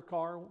locked their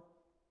car?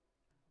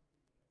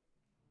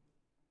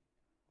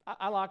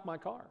 I lock my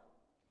car.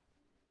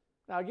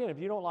 Now, again, if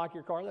you don't lock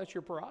your car, that's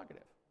your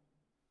prerogative.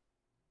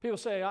 People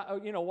say,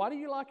 why do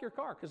you lock your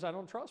car? Because I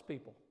don't trust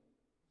people.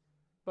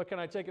 But can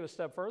I take it a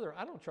step further?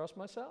 I don't trust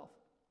myself.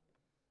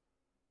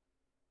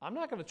 I'm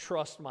not going to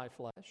trust my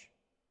flesh,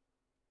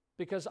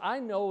 because I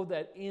know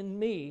that in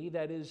me,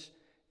 that is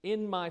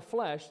in my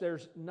flesh,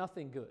 there's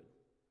nothing good.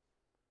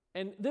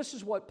 And this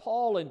is what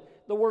Paul and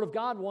the Word of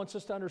God wants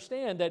us to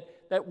understand,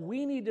 that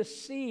we need to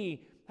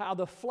see how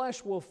the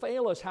flesh will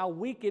fail us, how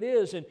weak it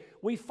is, and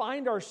we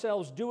find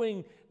ourselves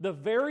doing the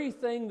very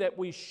thing that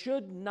we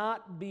should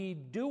not be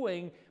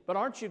doing. But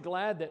aren't you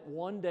glad that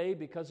one day,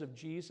 because of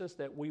Jesus,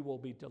 that we will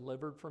be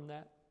delivered from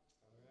that?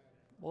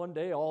 One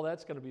day, all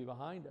that's going to be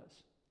behind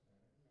us.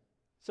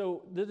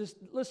 So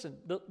listen,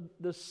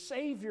 the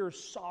Savior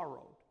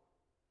sorrowed.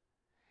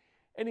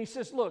 And he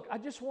says, look, I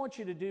just want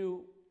you to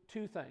do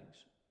two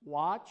things.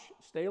 Watch,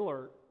 stay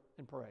alert,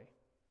 and pray.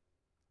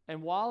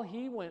 And while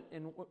he went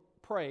and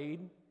prayed,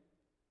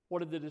 what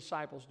did the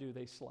disciples do?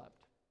 They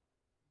slept.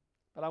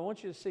 But I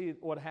want you to see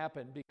what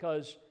happened,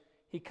 because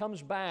he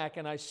comes back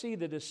and I see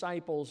the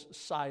disciples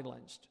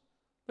silenced.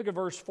 Look at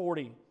verse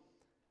 40.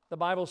 The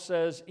Bible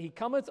says, He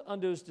cometh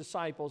unto his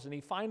disciples, and he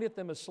findeth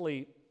them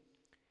asleep.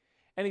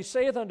 And he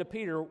saith unto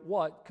Peter,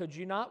 what? Could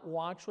you not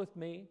watch with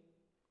me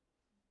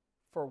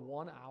for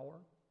 1 hour?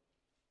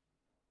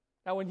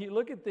 Now, when you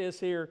look at this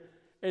here,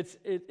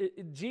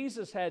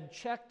 Jesus had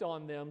checked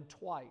on them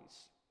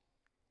twice,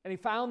 and he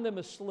found them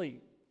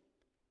asleep.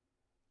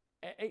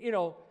 You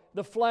know,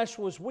 the flesh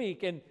was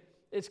weak, and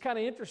it's kind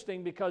of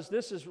interesting because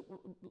this is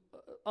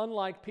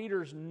unlike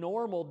Peter's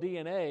normal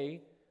DNA.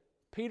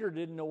 Peter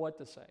didn't know what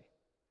to say.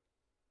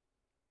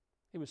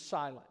 He was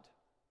silent.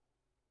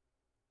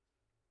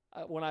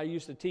 When I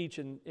used to teach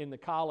in the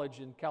college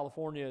in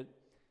California,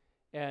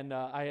 and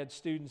I had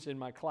students in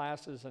my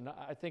classes, and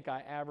I think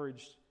I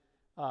averaged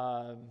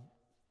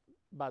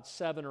about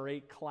 7 or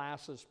 8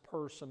 classes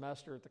per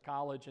semester at the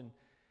college. And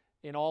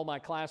in all my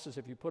classes,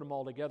 if you put them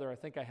all together, I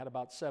think I had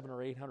about 700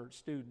 or 800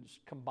 students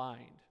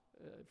combined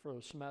for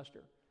the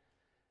semester.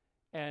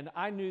 And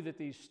I knew that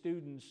these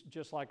students,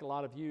 just like a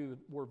lot of you,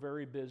 were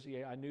very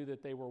busy. I knew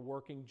that they were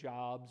working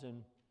jobs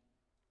and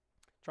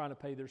trying to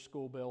pay their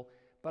school bill.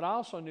 But I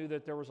also knew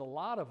that there was a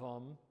lot of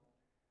them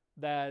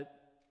that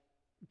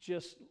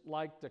just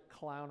liked to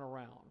clown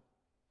around.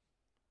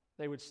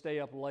 They would stay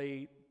up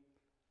late.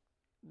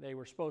 They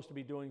were supposed to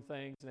be doing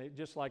things,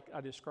 just like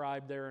I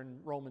described there in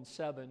Romans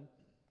 7.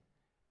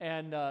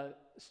 And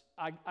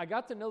I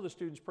got to know the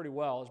students pretty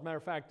well. As a matter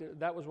of fact,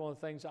 that was one of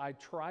the things I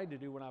tried to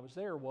do when I was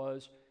there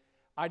was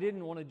I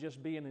didn't want to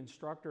just be an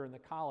instructor in the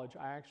college.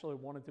 I actually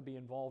wanted to be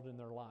involved in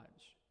their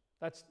lives.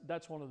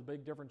 That's one of the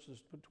big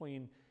differences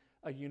between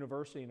a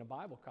university and a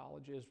Bible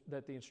college, is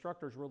that the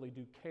instructors really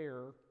do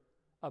care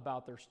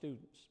about their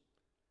students.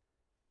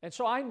 And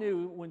so I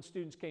knew when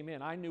students came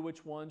in, I knew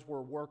which ones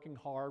were working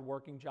hard,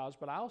 working jobs,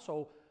 but I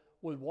also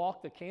would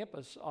walk the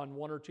campus on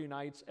 1 or 2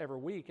 nights every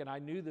week, and I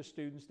knew the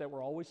students that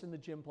were always in the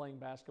gym playing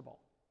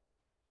basketball.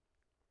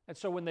 And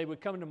so when they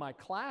would come into my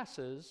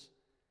classes,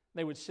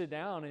 they would sit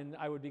down and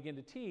I would begin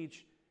to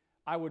teach.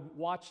 I would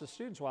watch the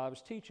students while I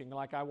was teaching,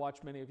 like I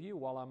watch many of you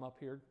while I'm up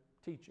here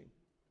teaching.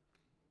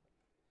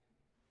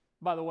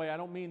 By the way, I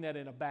don't mean that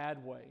in a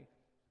bad way.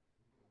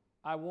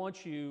 I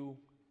want you,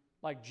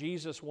 like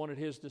Jesus wanted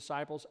his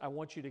disciples, I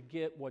want you to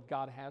get what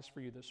God has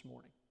for you this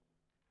morning.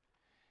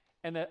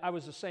 And that I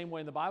was the same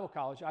way in the Bible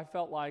college. I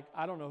felt like,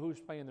 I don't know who's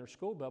paying their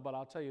school bill, but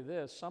I'll tell you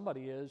this,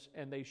 somebody is,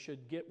 and they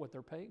should get what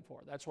they're paying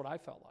for. That's what I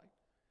felt like.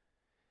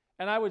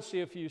 And I would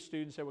see a few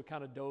students that would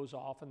kind of doze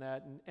off in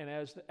that, and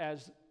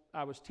as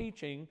I was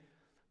teaching,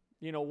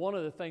 you know, one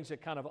of the things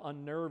that kind of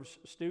unnerves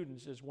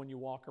students is when you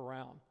walk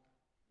around.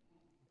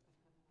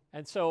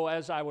 And so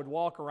as I would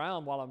walk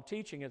around while I'm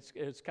teaching,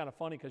 it's kind of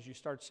funny because you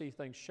start to see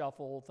things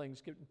shuffle,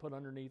 things getting put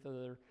underneath of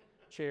their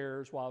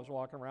chairs while I was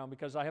walking around,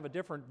 because I have a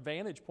different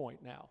vantage point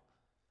now.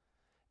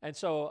 And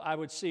so I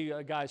would see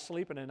a guy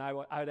sleeping, and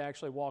I'd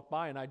actually walk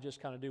by, and I'd just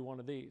kind of do one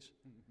of these.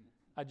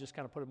 I'd just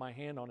kind of put my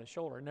hand on his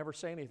shoulder. I'd never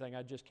say anything.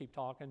 I'd just keep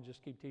talking,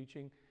 just keep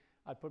teaching.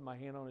 I'd put my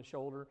hand on his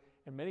shoulder,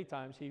 and many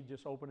times he'd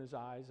just open his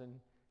eyes and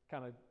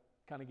kind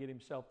of get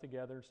himself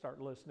together and start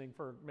listening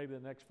for maybe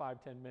the next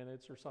 5-10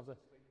 minutes or something.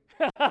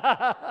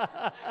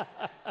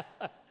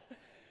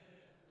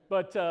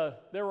 But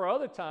there were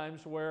other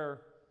times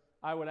where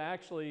I would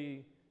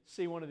actually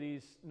see one of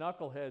these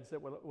knuckleheads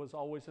that was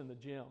always in the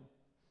gym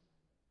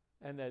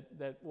and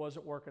that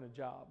wasn't working a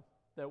job,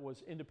 that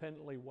was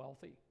independently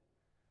wealthy.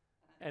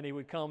 And he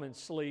would come and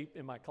sleep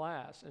in my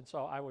class. And so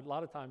a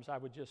lot of times I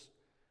would just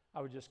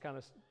kind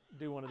of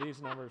do one of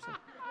these numbers and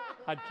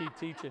I'd keep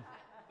teaching.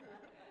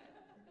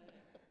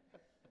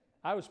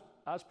 I was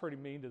pretty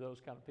mean to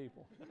those kind of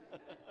people.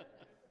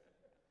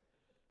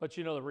 But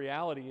you know, the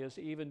reality is,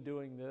 even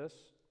doing this,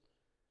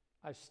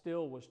 I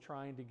still was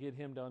trying to get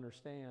him to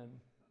understand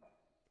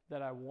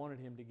that I wanted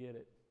him to get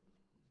it.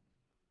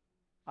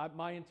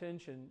 My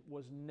intention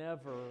was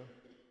never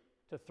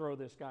to throw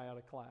this guy out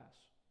of class,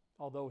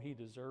 although he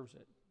deserves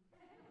it.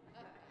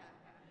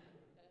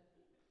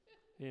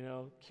 You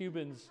know,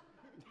 Cubans,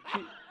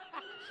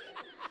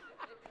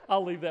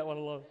 I'll leave that one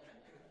alone.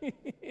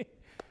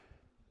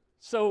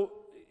 So,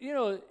 you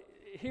know,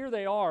 here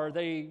they are.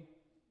 They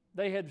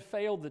had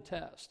failed the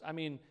test. I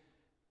mean,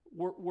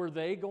 were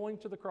they going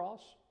to the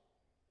cross?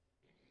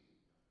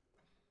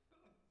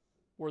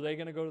 Were they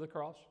going to go to the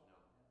cross?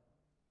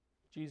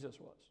 Jesus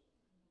was.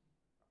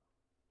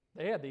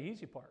 They had the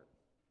easy part.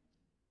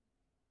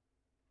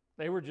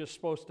 They were just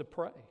supposed to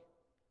pray.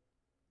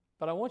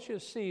 But I want you to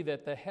see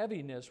that the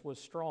heaviness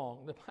was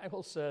strong. The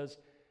Bible says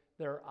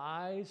their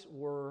eyes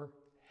were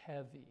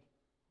heavy.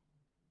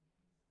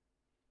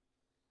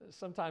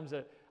 Sometimes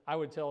I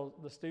would tell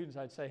the students,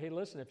 I'd say, hey,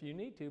 listen, if you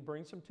need to,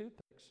 bring some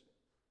toothpicks.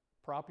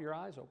 Prop your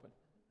eyes open.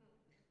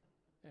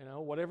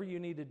 whatever you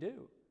need to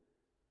do.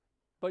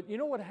 But you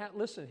know what?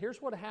 Listen,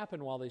 here's what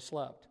happened while they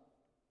slept.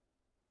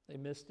 They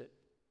missed it.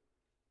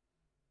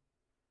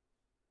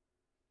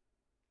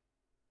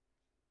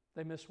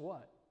 They missed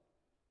what?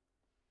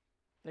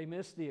 They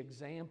missed the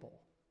example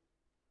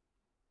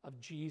of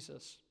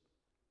Jesus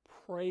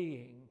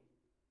praying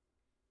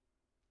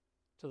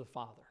to the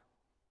Father.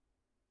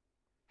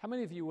 How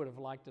many of you would have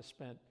liked to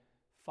spend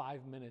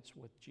 5 minutes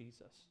with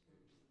Jesus?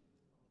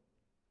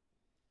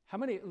 How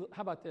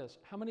about this?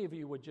 How many of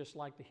you would just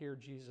like to hear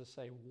Jesus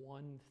say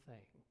one thing?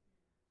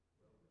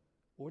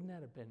 Wouldn't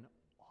that have been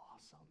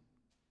awesome?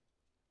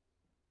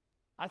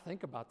 I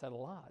think about that a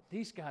lot.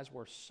 These guys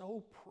were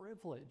so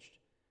privileged.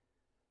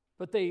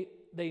 But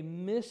they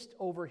missed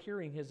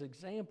overhearing his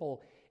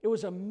example. It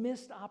was a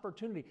missed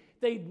opportunity.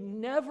 They'd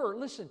never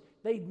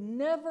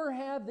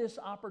have this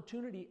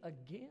opportunity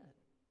again.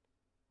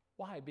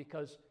 Why?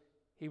 Because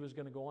he was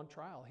going to go on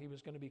trial. He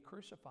was going to be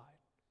crucified.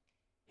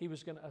 He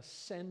was going to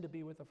ascend to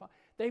be with the Father.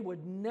 They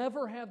would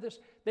never have this.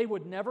 They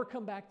would never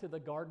come back to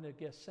the Garden of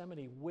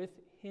Gethsemane with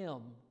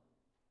him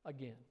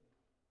again.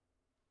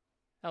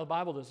 Now, the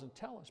Bible doesn't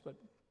tell us, but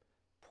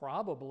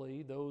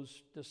probably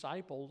those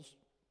disciples,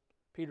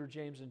 Peter,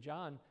 James, and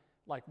John,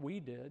 like we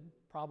did,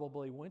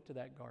 probably went to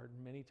that garden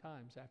many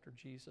times after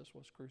Jesus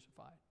was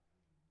crucified.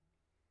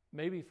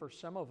 Maybe for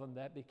some of them,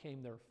 that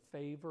became their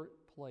favorite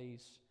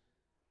place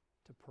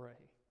to pray.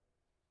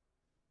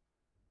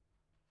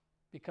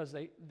 Because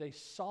they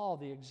saw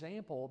the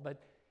example,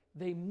 but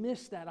they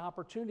missed that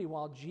opportunity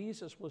while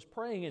Jesus was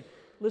praying. And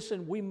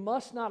listen, we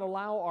must not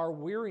allow our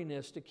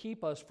weariness to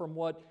keep us from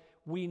what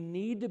we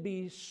need to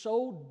be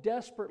so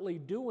desperately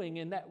doing.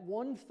 And that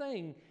one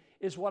thing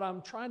is what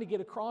I'm trying to get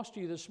across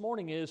to you this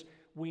morning is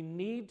we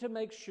need to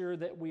make sure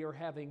that we are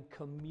having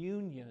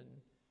communion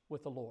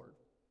with the Lord.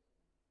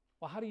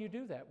 Well, how do you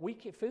do that? We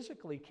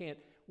physically can't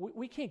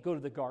go to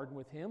the garden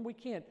with him. We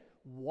can't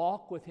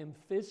walk with him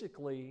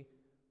physically,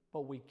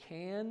 but we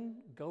can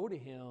go to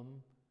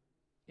him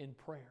in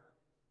prayer.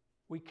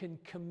 We can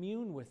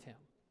commune with him.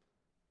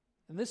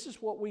 And this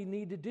is what we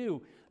need to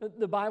do.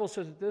 The Bible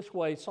says it this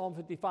way, Psalm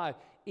 55,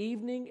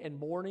 evening and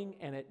morning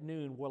and at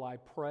noon will I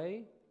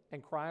pray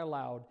and cry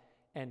aloud,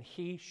 and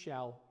he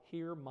shall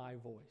hear my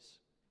voice.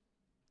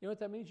 You know what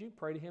that means? You can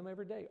pray to him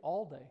every day,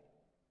 all day.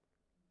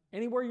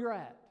 Anywhere you're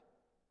at,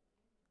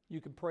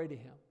 you can pray to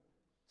him.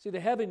 See, the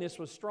heaviness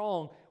was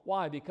strong.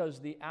 Why? Because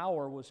the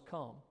hour was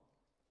come.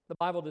 The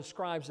Bible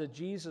describes that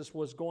Jesus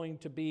was going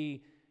to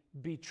be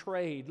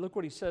betrayed. Look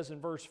what he says in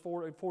verse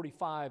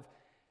 45.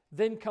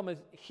 Then cometh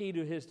he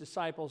to his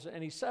disciples,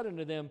 and he said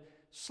unto them,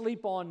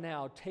 sleep on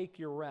now, take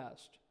your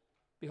rest.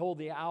 Behold,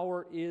 the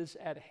hour is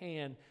at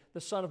hand. The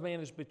Son of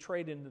Man is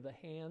betrayed into the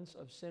hands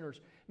of sinners.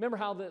 Remember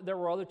how there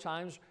were other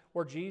times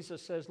where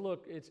Jesus says,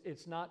 look,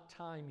 it's not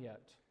time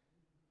yet.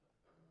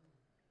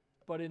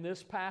 But in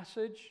this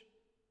passage,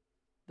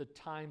 the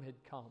time had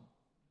come.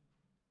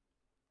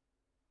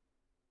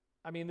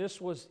 I mean,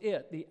 this was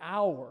it, the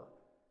hour.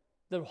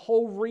 The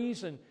whole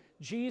reason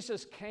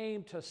Jesus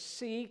came to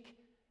seek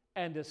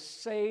and to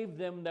save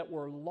them that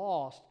were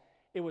lost.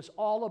 It was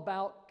all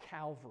about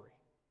Calvary.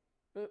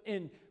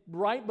 And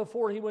right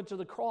before he went to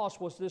the cross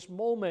was this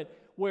moment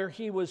where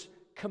he was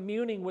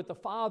communing with the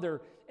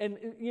Father. And,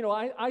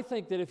 I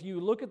think that if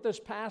you look at this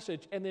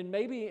passage and then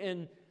maybe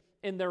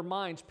in their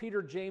minds,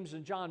 Peter, James,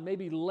 and John,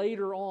 maybe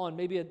later on,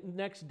 maybe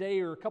next day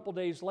or a couple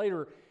days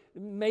later,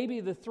 maybe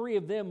the three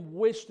of them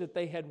wished that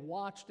they had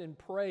watched and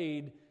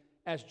prayed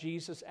as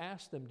Jesus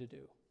asked them to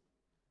do.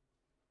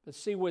 But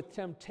see, with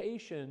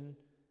temptation,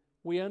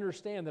 we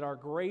understand that our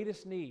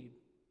greatest need,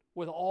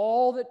 with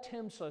all that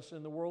tempts us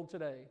in the world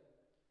today,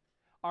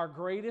 our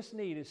greatest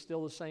need is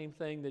still the same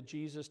thing that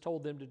Jesus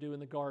told them to do in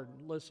the garden.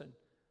 Listen,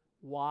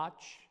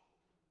 watch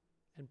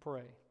and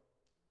pray.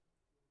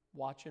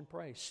 Watch and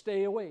pray.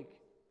 Stay awake.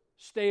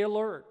 Stay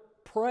alert.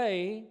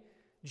 Pray.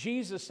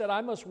 Jesus said,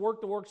 I must work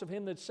the works of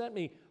him that sent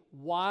me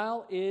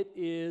while it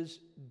is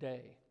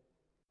day.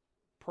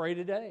 Pray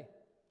today.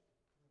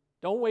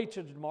 Don't wait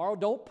till tomorrow.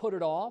 Don't put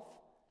it off.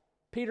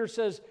 Peter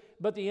says,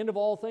 but the end of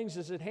all things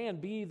is at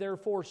hand. Be ye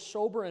therefore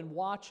sober and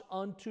watch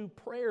unto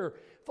prayer.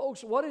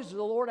 Folks, what is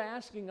the Lord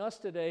asking us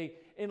today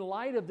in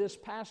light of this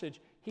passage?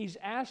 He's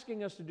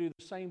asking us to do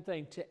the same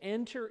thing, to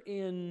enter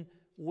in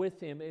with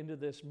him into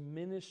this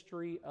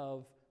ministry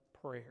of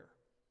prayer.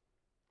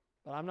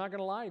 But I'm not going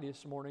to lie to you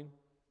this morning.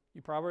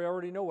 You probably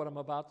already know what I'm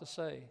about to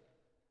say.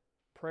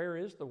 Prayer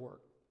is the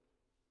work.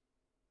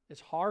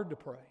 It's hard to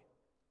pray.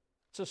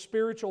 It's a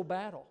spiritual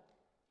battle.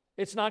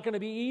 It's not going to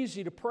be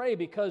easy to pray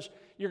because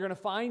you're going to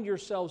find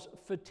yourselves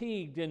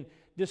fatigued and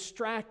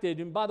distracted.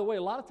 And by the way,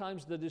 a lot of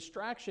times the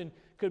distraction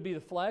could be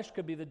the flesh,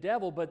 could be the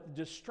devil, but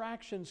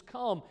distractions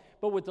come.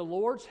 But with the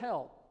Lord's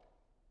help,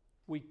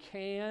 we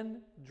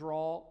can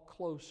draw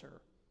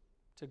closer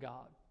to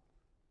God.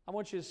 I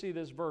want you to see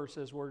this verse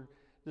as we're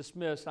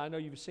dismissed. I know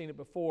you've seen it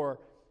before.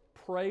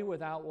 Pray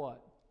without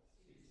what?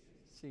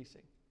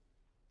 Ceasing.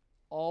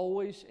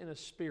 Always in a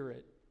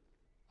spirit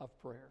of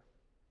prayer.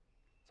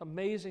 It's an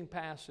amazing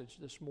passage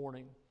this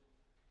morning.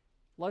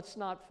 Let's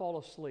not fall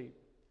asleep.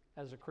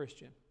 as a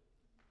Christian.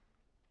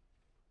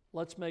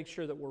 Let's make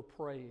sure that we're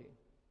praying,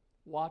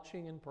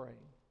 watching and praying.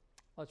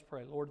 Let's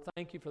pray. Lord,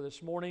 thank you for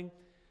this morning.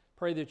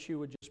 Pray that you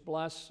would just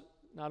bless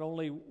not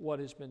only what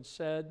has been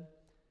said,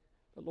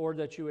 but Lord,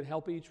 that you would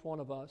help each one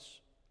of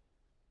us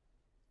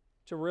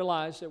to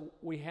realize that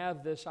we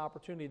have this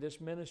opportunity,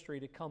 this ministry,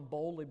 to come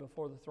boldly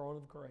before the throne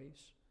of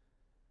grace,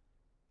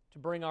 to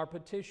bring our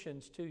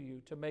petitions to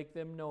you, to make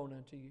them known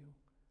unto you.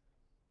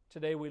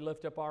 Today we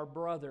lift up our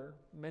brother,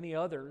 many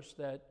others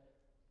that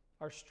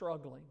are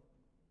struggling,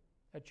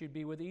 that you'd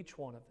be with each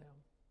one of them.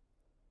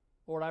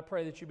 Lord, I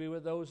pray that you be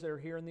with those that are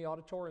here in the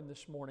auditorium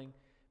this morning.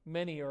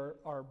 Many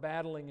are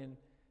battling and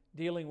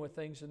dealing with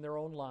things in their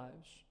own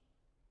lives.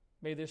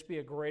 May this be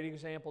a great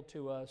example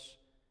to us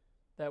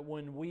that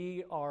when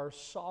we are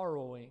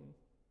sorrowing,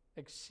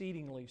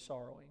 exceedingly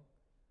sorrowing,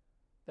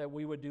 that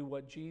we would do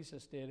what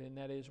Jesus did, and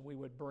that is we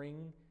would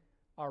bring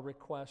our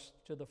requests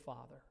to the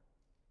Father,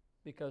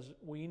 because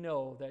we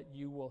know that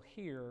you will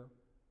hear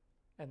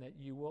and that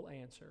you will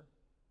answer.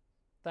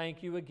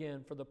 Thank you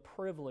again for the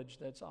privilege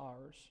that's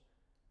ours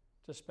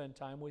to spend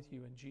time with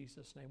you. In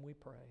Jesus' name we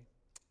pray.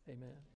 Amen.